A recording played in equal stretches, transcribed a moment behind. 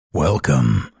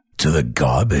Welcome to the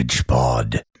Garbage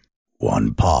Pod.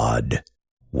 One pod,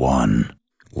 one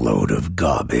load of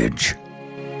garbage.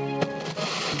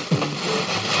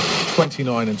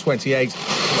 29 and 28.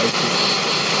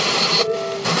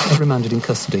 Remanded in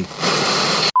custody.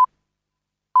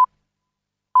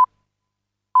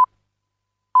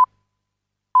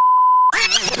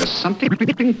 There's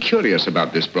something curious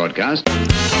about this broadcast.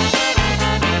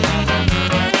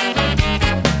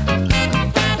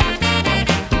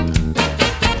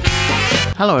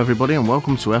 Hello everybody and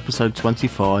welcome to episode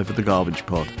 25 of the Garbage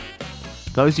Pod.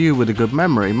 Those of you with a good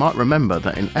memory might remember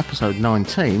that in episode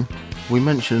 19 we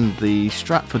mentioned the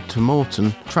Stratford to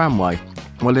Moreton tramway.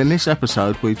 Well, in this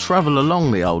episode we travel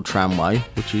along the old tramway,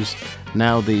 which is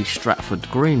now the Stratford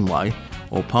Greenway,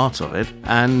 or part of it,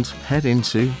 and head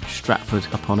into Stratford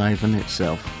upon Avon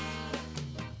itself.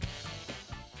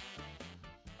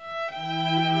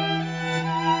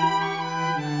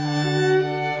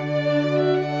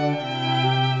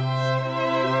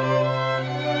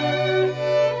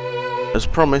 As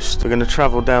promised, we're going to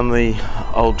travel down the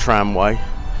old tramway,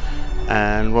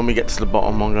 and when we get to the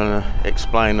bottom I'm going to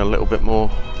explain a little bit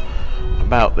more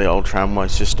about the old tramway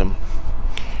system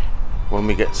when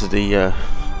we get to the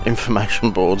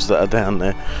information boards that are down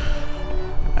there.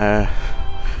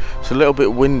 It's a little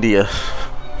bit windier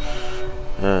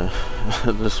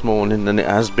this morning than it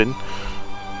has been.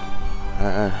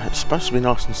 It's supposed to be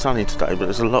nice and sunny today, but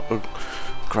there's a lot of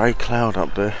grey cloud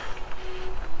up there.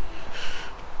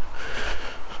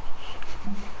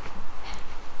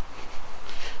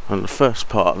 And the first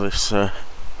part of this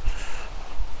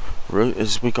route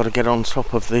is we've got to get on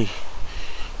top of the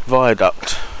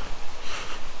viaduct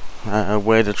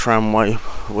where the tramway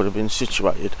would have been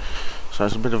situated. So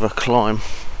it's a bit of a climb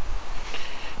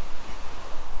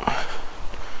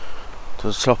to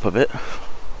the top of it.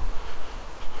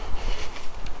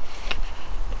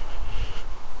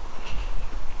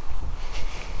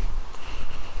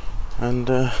 And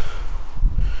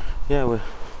yeah, we're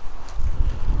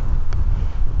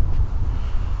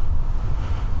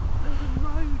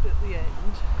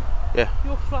yeah.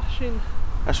 You're flashing.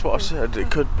 That's what I said.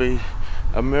 It could be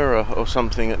a mirror or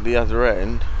something at the other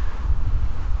end.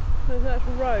 There's an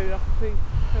actual road. I can see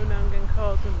going down getting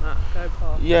cars and that go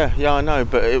past. Yeah, I know,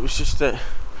 but it was just that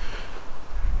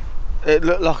it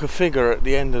looked like a figure at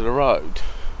the end of the road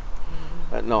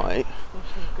at night,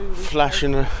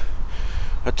 flashing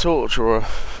a torch or a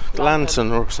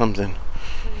lantern or something.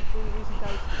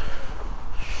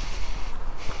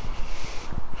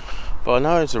 But I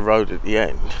know there's a road at the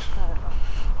end.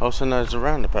 I also know there's a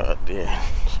roundabout at the end.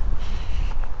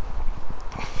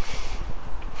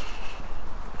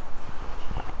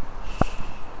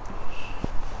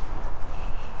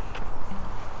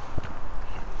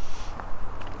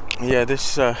 Yeah,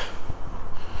 this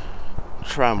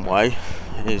tramway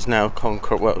is now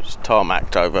it's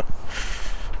tarmacked over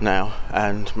now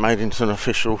and made into an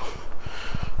official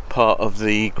part of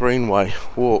the Greenway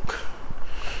walk.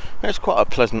 It's quite a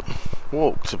pleasant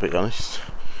walk, to be honest.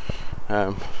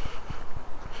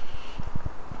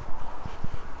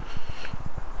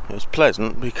 It's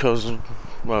pleasant because,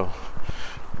 well,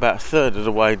 about a third of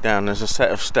the way down there's a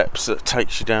set of steps that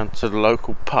takes you down to the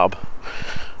local pub,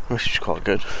 which is quite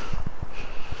good.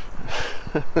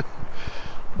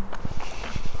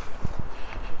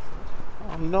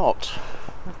 I'm not.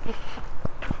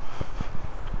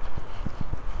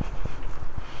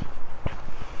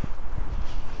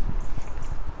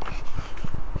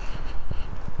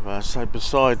 I say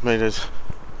beside me there's,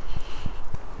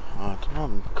 I don't know how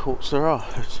many courts there are.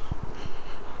 There's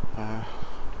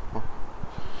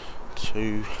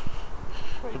two.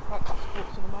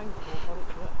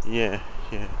 Yeah.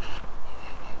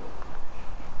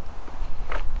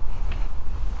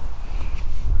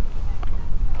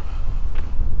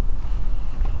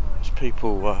 There's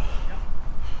people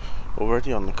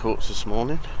already on the courts this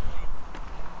morning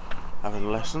having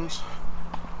lessons.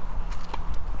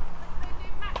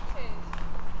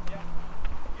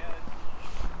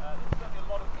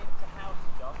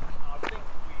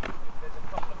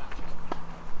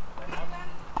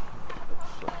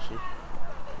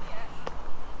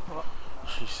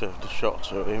 She served a shot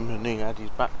to him and he had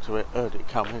his back to it, heard it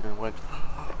coming and went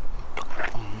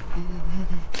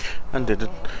and did a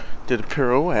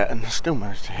pirouette and still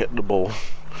managed to hit the ball.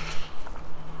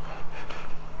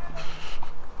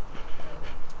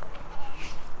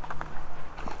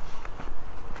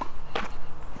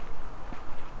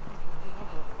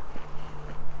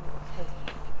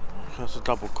 That's a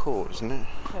double court, isn't it?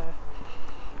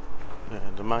 Yeah,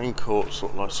 the main court's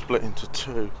sort of like split into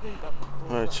two.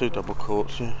 Two double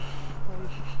courts, yeah.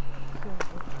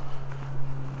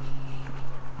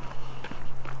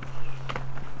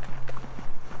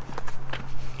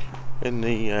 in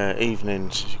the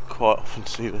evenings you quite often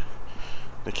see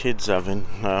the kids having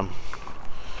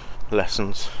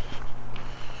lessons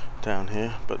down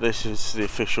here, but this is the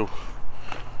official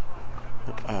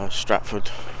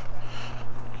Stratford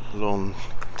Lawn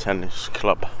Tennis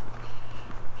Club.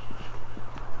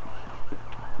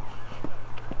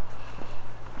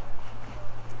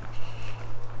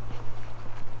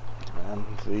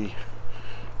 And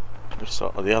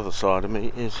the other side of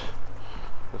me is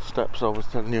the steps I was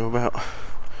telling you about,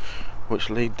 which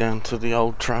lead down to the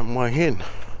old Tramway Inn,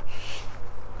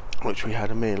 which we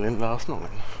had a meal in last night.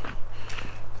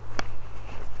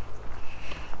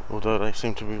 Although they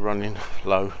seem to be running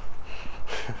low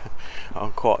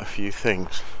on quite a few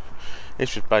things.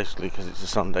 It's just basically because it's a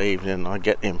Sunday evening and I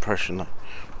get the impression they're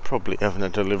probably having a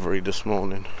delivery this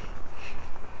morning.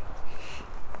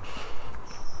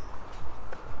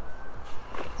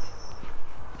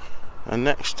 And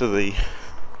next to the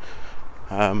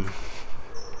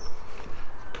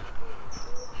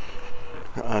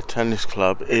tennis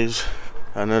club is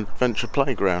an adventure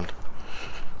playground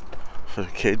for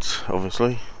the kids,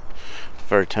 obviously.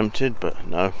 Very tempted, but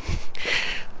no.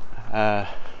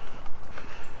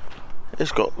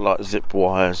 It's got like zip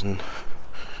wires and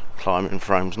climbing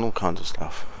frames and all kinds of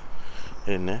stuff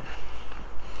in there.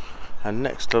 And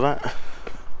next to that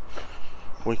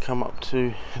we come up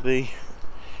to the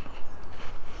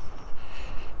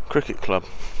cricket club,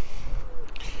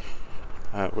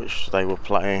 which they were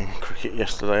playing cricket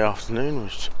yesterday afternoon,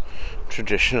 which was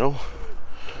traditional.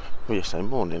 Well, yesterday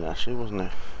morning actually, wasn't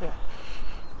it? Yeah.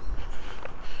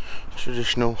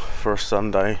 Traditional for a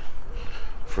Sunday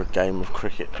for a game of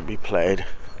cricket to be played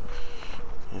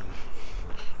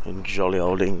in jolly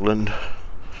old England.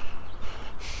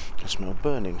 I smell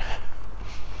burning.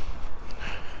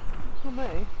 For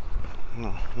me?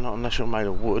 No, not unless you're made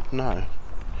of wood, no.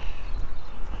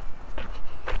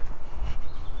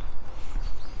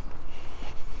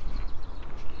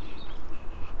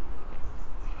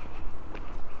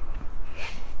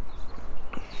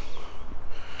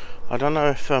 I don't know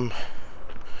if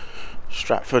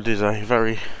Stratford is a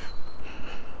very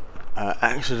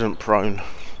accident-prone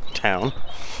town,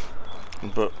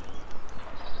 but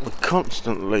we're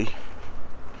constantly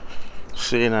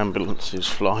seeing ambulances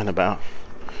flying about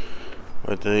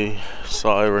with the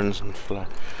sirens and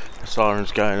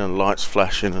sirens going and lights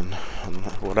flashing and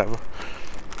whatever.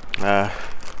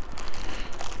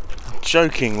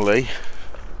 Jokingly,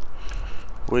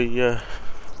 we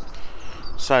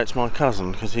say it's my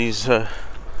cousin because he's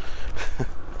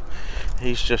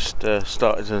just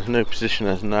started a new position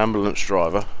as an ambulance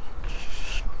driver,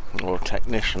 or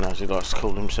technician as he likes to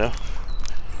call himself,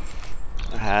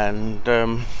 and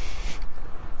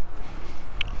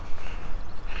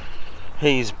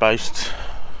he's based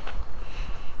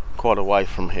quite away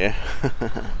from here.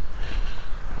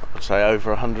 I'd say over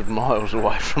 100 miles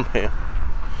away from here,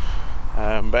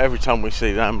 but every time we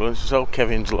see the ambulance it's, "Oh,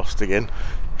 Kevin's lost again."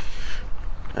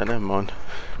 Never mind.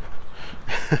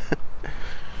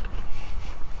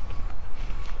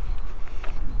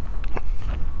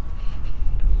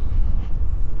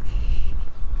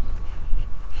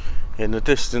 In the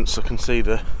distance I can see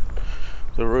the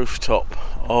rooftop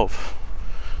of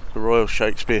the Royal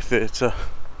Shakespeare Theatre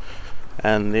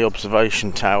and the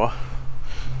observation tower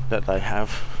that they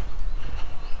have,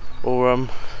 or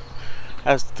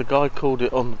as the guy called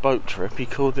it on the boat trip, he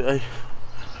called it a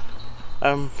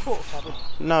Port cabin.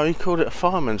 no, he called it a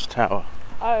fireman's tower.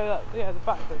 Oh, yeah, the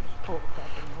back bit's port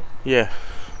cabin. Yeah.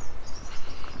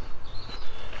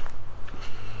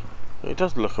 It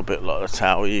does look a bit like the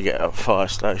tower you get at a fire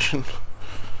station.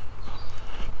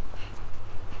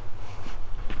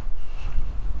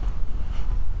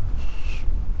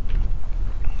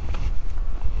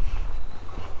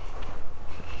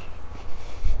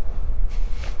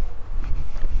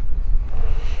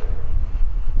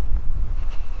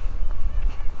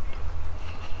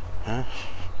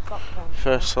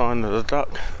 First sign of the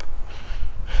duck.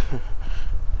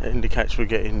 It indicates we're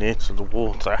getting near to the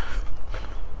water.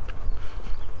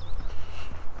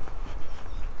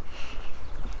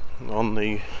 On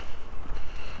the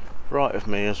right of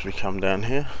me as we come down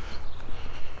here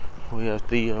we have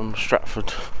the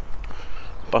Stratford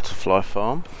Butterfly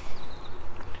Farm,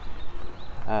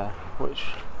 which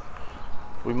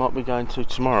we might be going to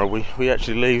tomorrow. We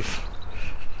actually leave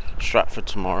Stratford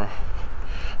tomorrow.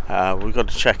 We've got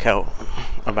to check out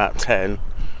about 10,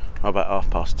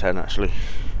 about 10:30 actually,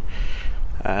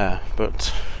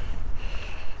 but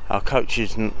our coach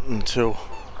isn't until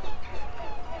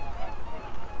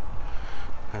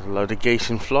there's a load of geese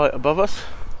in flight above us.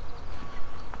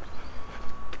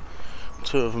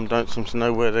 Two of them don't seem to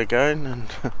know where they're going,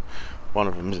 and One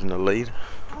of them's in the lead.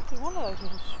 I think one of those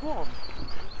was a swan.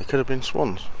 They could have been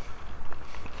swans.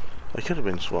 They could have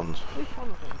been swans. Which one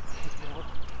of them?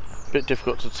 Bit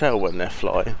difficult to tell when they're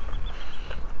flying.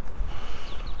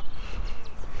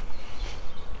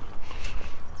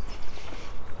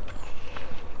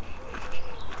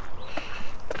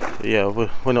 But yeah,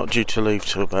 we're not due to leave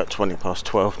till about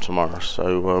 12 tomorrow,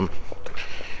 so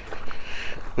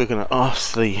we're going to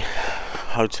ask the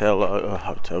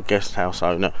hotel guest house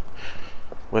owner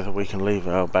whether we can leave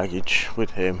our baggage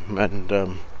with him and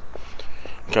go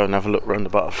and have a look around the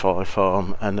butterfly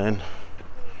farm and then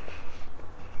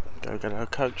go get our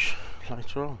coach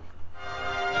later on.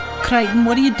 Crichton,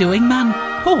 what are you doing, man?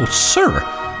 Oh, sir,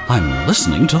 I'm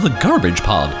listening to the Garbage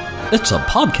Pod. It's a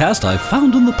podcast I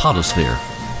found in the podosphere.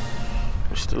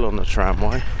 We're still on the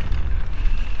tramway.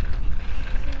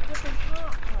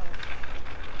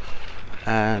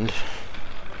 And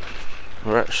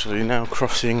we're actually now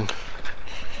crossing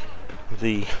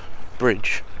the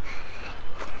bridge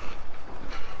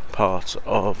part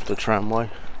of the tramway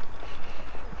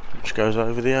which goes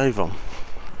over the Avon.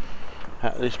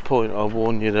 At this point I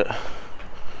warn you that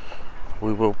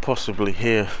we will possibly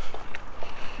hear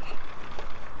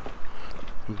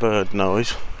bird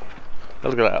noise.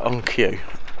 Look at that, on cue.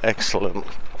 Excellent.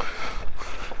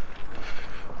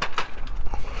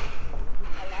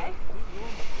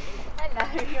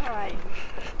 Hello, you're right.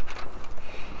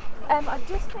 I've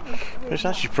just finished. It's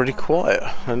actually pretty quiet.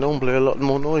 They're normally a lot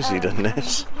more noisy than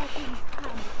this.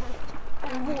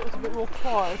 The water's a bit more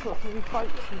quiet, it's got some new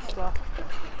boats and stuff.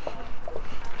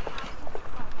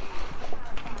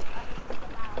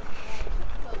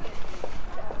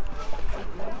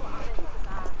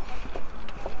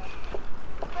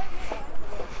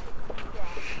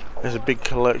 There's a big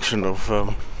collection of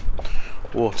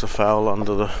waterfowl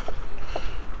under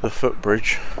the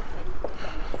footbridge.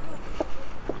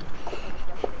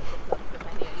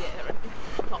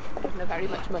 Not very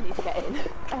much money to get in.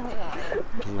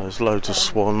 And there's loads of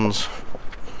swans,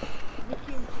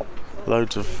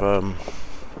 loads of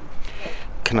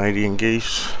Canadian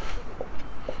geese,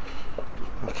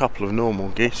 a couple of normal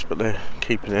geese, but they're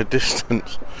keeping their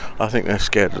distance. I think they're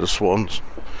scared of the swans.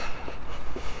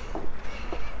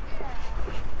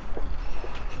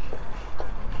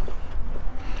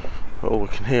 All we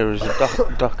can hear is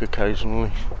a duck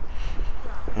occasionally.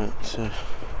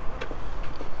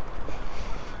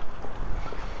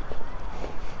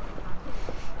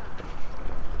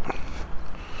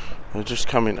 We're just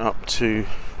coming up to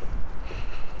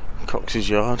Cox's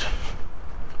yard,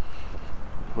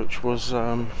 which was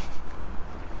did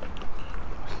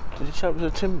you say it was a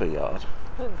timber yard?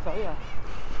 I think so, yeah.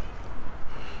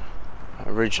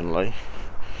 Originally,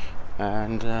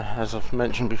 and as I've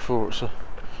mentioned before, it's a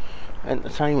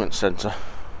entertainment centre.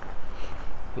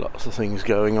 Lots of things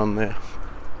going on there.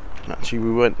 Actually,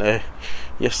 we went there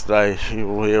yesterday, you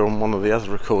will hear on one of the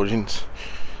other recordings,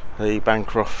 the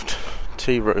Bancroft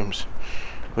Tea Rooms,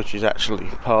 which is actually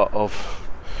part of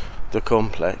the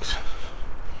complex.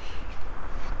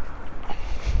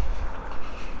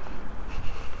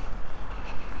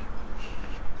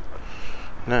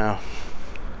 Now,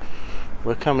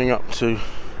 we're coming up to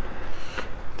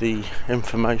the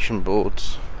information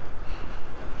boards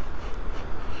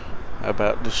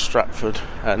about the Stratford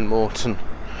and Moreton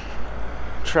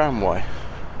tramway.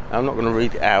 I'm not going to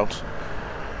read it out.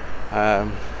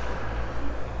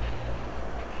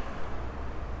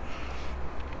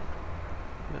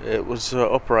 It was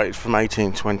operated from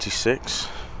 1826.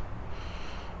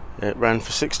 It ran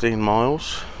for 16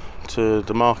 miles to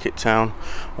the market town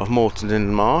of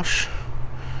Moreton-in-the-Marsh,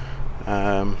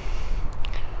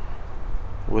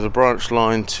 with a branch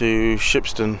line to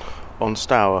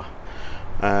Shipston-on-Stour.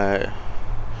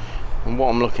 And what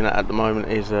I'm looking at the moment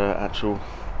is actual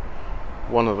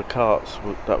one of the carts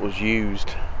that was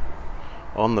used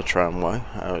on the tramway.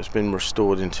 It's been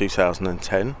restored in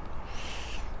 2010.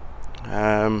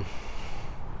 And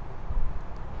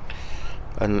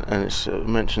it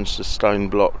mentions the stone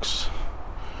blocks,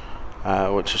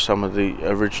 which are some of the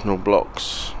original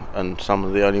blocks and some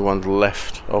of the only ones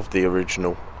left of the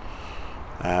original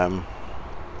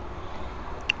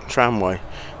tramway.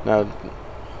 Now,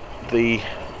 the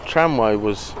tramway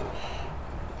was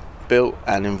built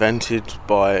and invented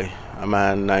by a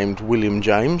man named William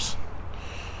James,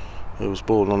 who was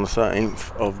born on the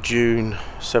 13th of June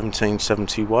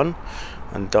 1771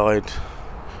 and died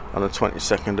on the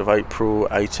 22nd of April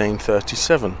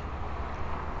 1837.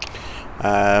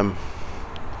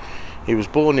 He was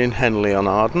born in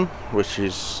Henley-on-Arden, which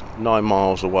is 9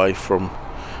 miles away from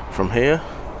here.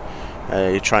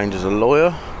 He trained as a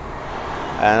lawyer,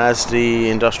 And as the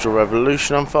Industrial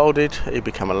Revolution unfolded, he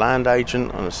became a land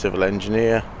agent and a civil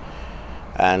engineer,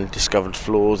 and discovered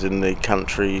flaws in the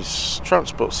country's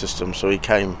transport system. So he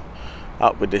came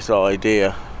up with this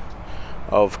idea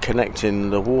of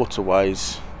connecting the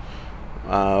waterways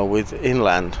with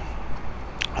inland,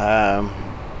 and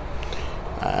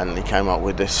he came up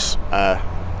with this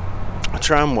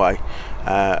tramway.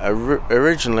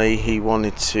 Originally he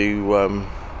wanted to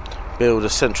build a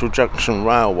central junction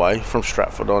railway from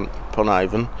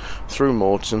Stratford-upon-Avon through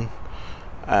Moreton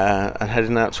and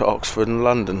heading out to Oxford and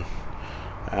London,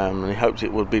 and he hoped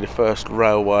it would be the first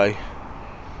railway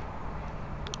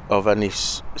of any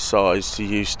size to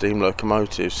use steam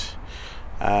locomotives.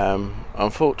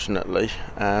 Unfortunately,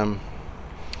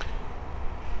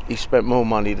 he spent more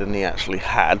money than he actually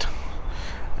had,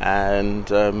 and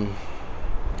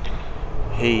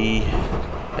he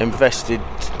invested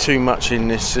too much in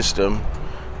this system,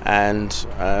 and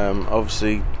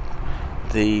obviously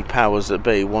the powers that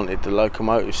be wanted the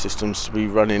locomotive systems to be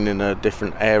running in a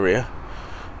different area,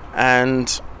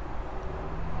 and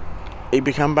he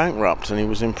became bankrupt and he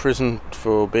was imprisoned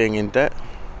for being in debt.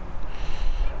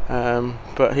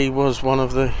 But he was one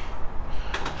of the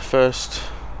first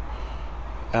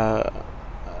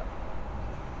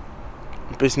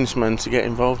businessmen to get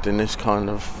involved in this kind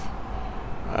of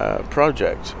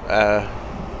project.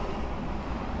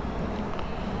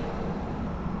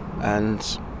 And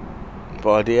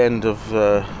by the end of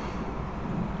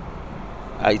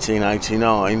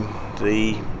 1889,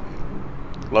 the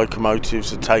locomotives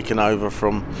had taken over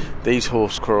from these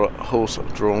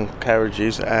horse-drawn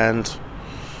carriages, and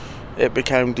it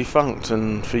became defunct,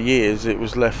 and for years it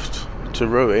was left to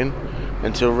ruin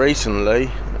until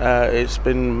recently it's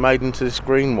been made into this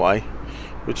greenway,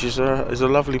 which is a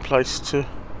lovely place to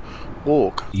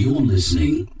walk. You're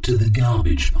listening to the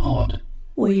Garbage Pod,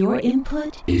 where your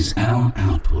input is our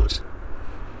output.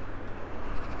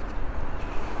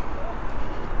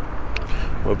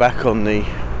 We're back on the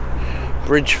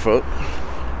Bridgefoot,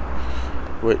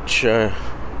 which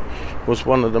was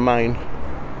one of the main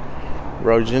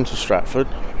roads into Stratford,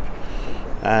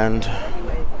 and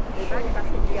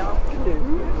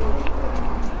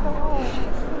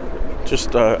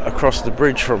just across the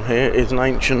bridge from here is an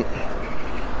ancient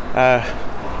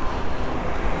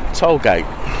toll gate.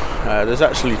 There's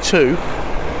actually two.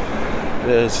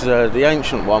 There's the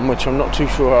ancient one, which I'm not too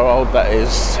sure how old that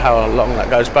is, how long that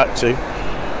goes back to,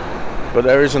 but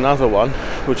there is another one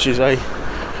which is a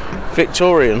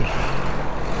Victorian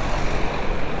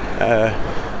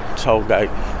toll gate,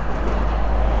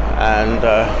 and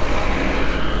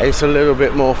it's a little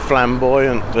bit more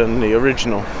flamboyant than the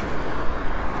original.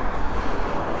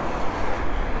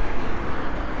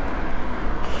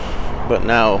 But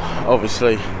now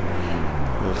obviously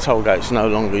the toll gate's no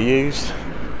longer used,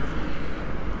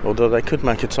 although they could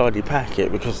make a tidy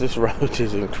packet because this road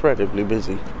is incredibly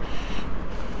busy.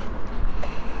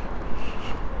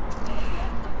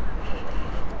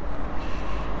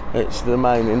 It's the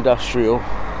main industrial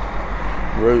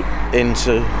route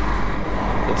into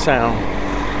the town.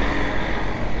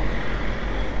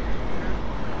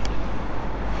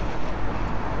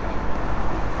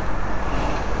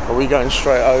 Are we going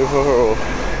straight over, or?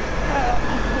 Yeah,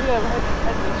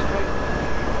 heading straight.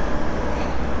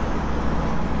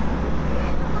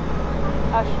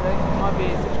 Actually, it might be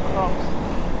easy to cross.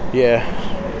 Yeah.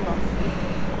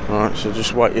 Alright, so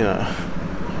just wait,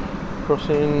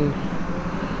 crossing.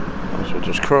 So we'll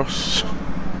just cross.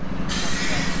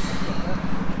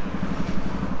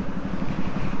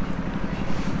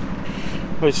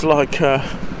 It's like a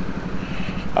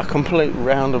complete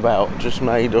roundabout just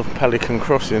made of pelican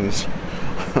crossings,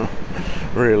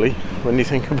 really, when you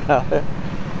think about it.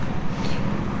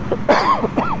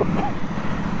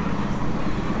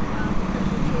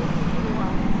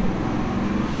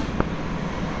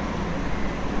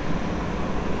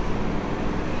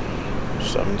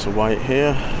 Just having to wait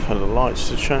here for the lights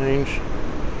to change.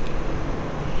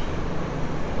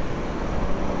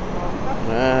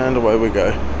 And away we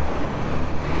go.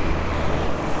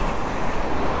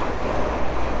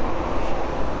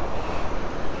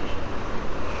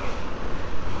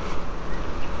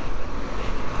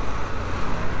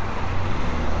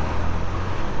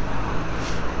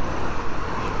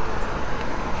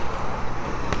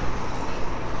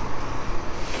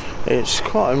 It's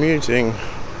quite amusing.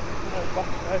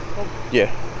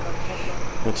 Yeah,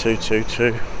 the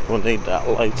 222. We'll need that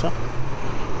later.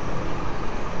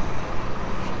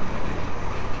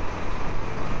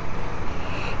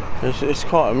 It's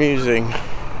quite amusing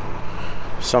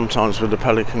sometimes with the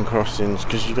pelican crossings,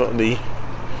 because you've got the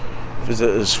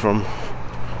visitors from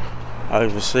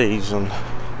overseas, and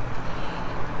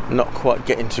not quite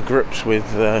getting to grips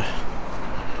with the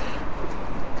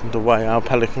way our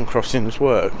pelican crossings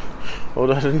work,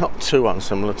 although they're not too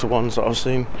unsimilar to ones that I've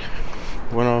seen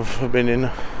when I've been in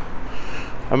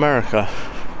America.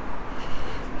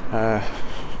 I'm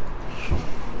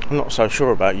not so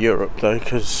sure about Europe though,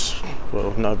 because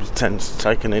nobody tends to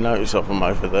take any notice of them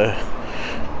over there,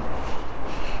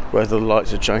 whether the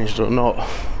lights are changed or not.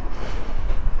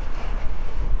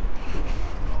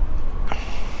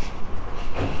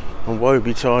 And woe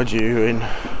betide you in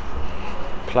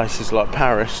places like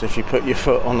Paris if you put your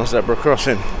foot on a zebra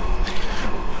crossing.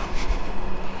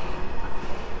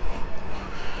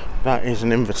 That is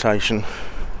an invitation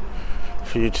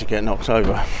for you to get knocked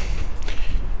over.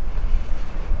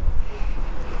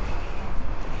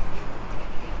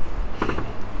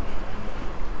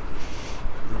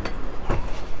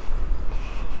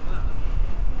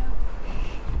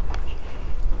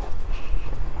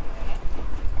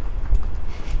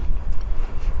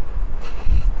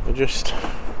 We're just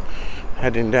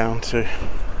heading down to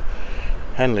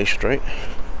Henley Street,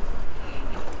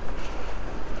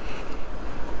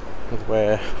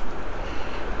 where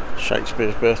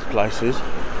Shakespeare's birthplace is,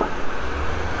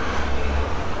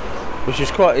 which is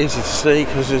quite easy to see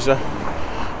because there's a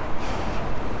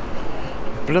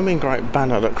blooming great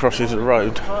banner that crosses the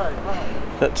road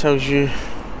that tells you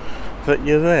that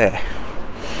you're there.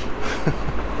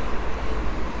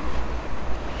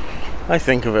 They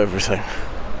think of everything.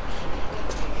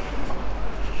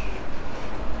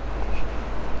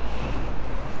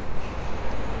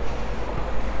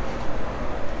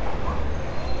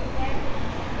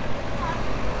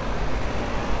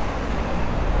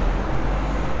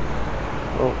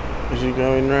 Is he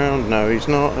going round? No, he's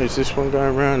not. Is this one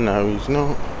going round? No, he's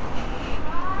not.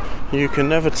 You can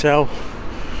never tell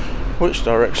which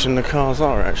direction the cars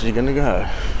are actually going to go.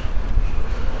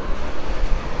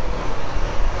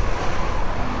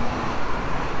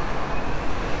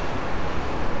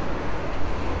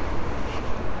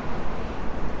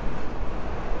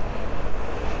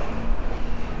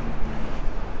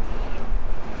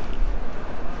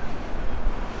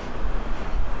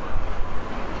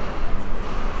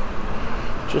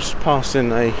 Just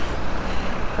passing a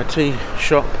tea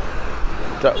shop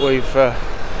that we've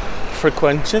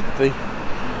frequented, the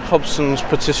Hobson's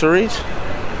Patisseries.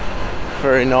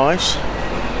 Very nice.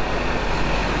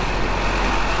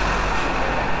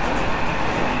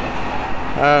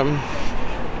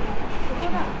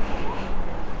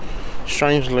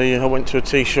 Strangely, I went to a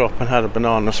tea shop and had a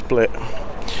banana split.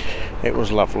 It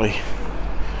was lovely,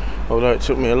 although it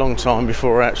took me a long time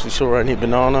before I actually saw any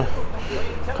banana,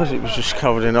 because it was just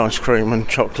covered in ice cream and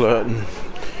chocolate and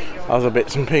other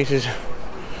bits and pieces,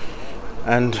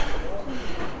 and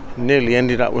nearly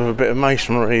ended up with a bit of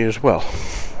masonry as well.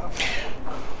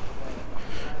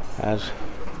 As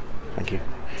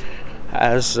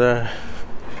a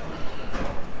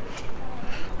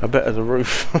bit of the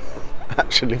roof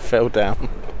actually fell down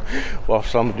while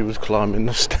somebody was climbing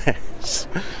the stairs.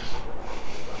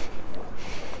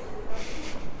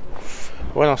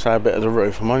 When I say a bit of the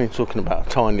roof, I'm only talking about a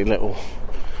tiny little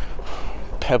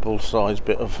pebble-sized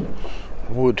bit of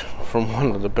wood from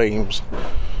one of the beams,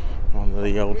 one of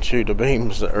the old Tudor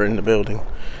beams that are in the building.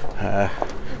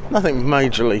 Nothing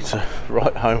majorly to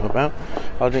write home about.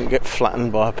 I didn't get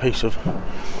flattened by a piece of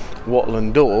wattle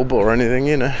and daub or anything,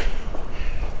 you know.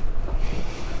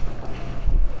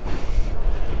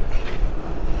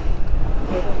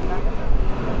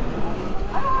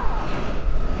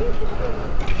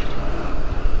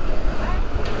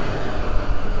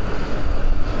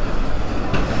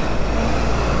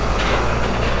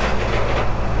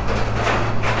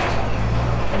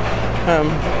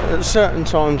 At certain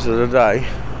times of the day,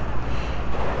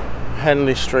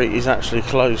 Henley Street is actually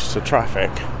closed to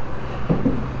traffic.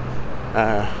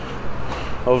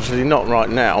 Obviously not right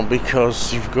now,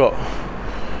 because you've got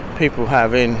people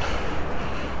having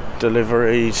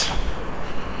deliveries,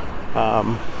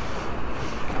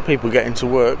 people getting to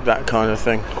work, that kind of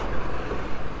thing.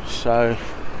 So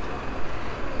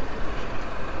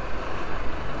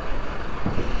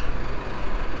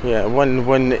yeah,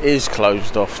 when it is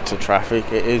closed off to traffic,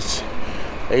 it is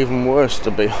even worse,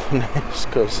 to be honest,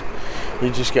 because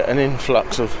you just get an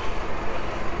influx of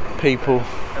people.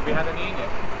 Have we had any in yet?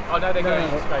 Oh no, they're going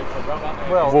straight from Rum, aren't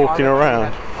they? Well, walking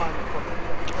around.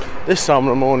 This time of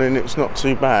the morning it's not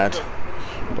too bad,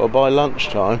 but by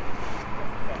lunchtime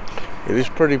it is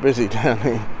pretty busy down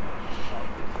here.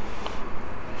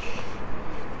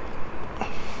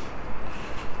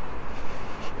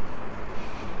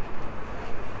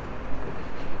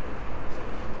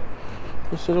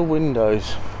 Look at the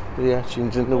windows, the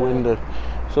etchings in the window.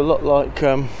 It's a lot like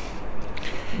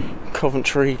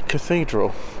Coventry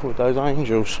Cathedral with those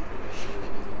angels.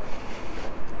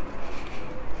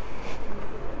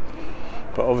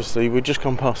 But obviously we've just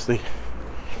come past the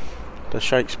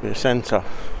Shakespeare Centre,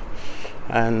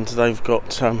 and they've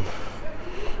got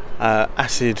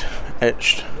acid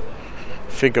etched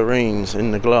figurines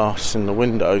in the glass in the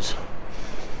windows,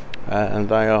 and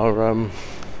they are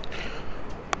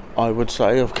I would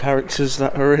say of characters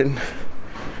that are in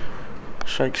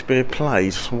Shakespeare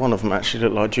plays. One of them actually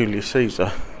looked like Julius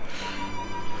Caesar.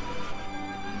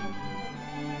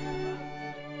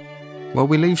 Well,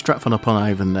 we leave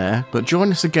Stratford-upon-Avon there, but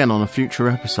join us again on a future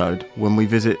episode when we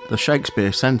visit the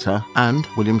Shakespeare Centre and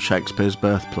William Shakespeare's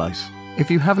birthplace.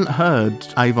 If you haven't heard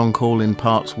Avon Calling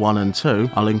Parts 1 and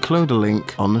 2, I'll include a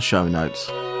link on the show notes.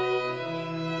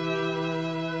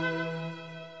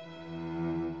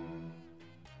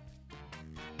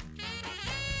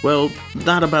 Well,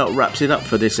 that about wraps it up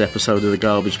for this episode of The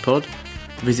Garbage Pod.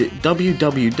 Visit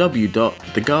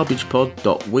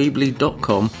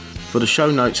www.thegarbagepod.weebly.com for the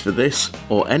show notes for this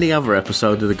or any other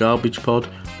episode of The Garbage Pod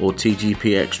or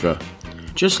TGP Extra.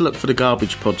 Just look for the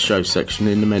Garbage Pod show section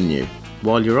in the menu.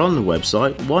 While you're on the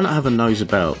website, why not have a nose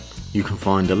about? You can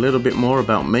find a little bit more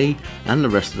about me and the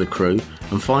rest of the crew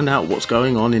and find out what's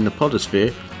going on in the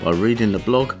podosphere by reading the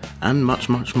blog and much,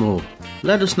 much more.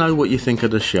 Let us know what you think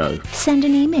of the show. Send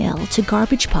an email to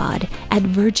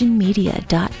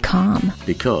garbagepod@virginmedia.com.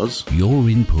 Because your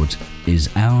input is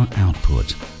our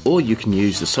output. Or you can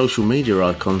use the social media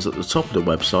icons at the top of the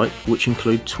website, which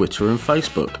include Twitter and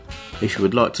Facebook. If you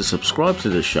would like to subscribe to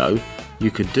the show,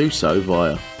 you could do so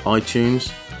via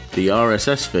iTunes, the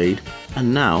RSS feed,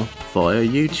 and now via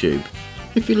YouTube.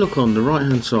 If you look on the right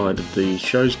hand side of the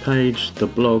show's page, the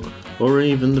blog, or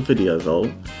even the video vault,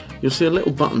 you'll see a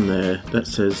little button there that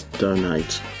says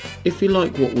donate. If you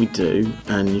like what we do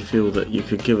and you feel that you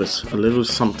could give us a little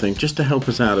something just to help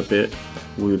us out a bit,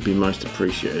 we would be most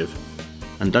appreciative.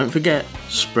 And don't forget,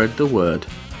 spread the word.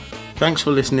 Thanks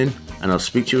for listening, and I'll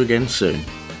speak to you again soon.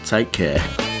 Take care.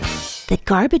 The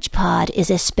Garbage Pod is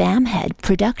a Spamhead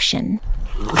production.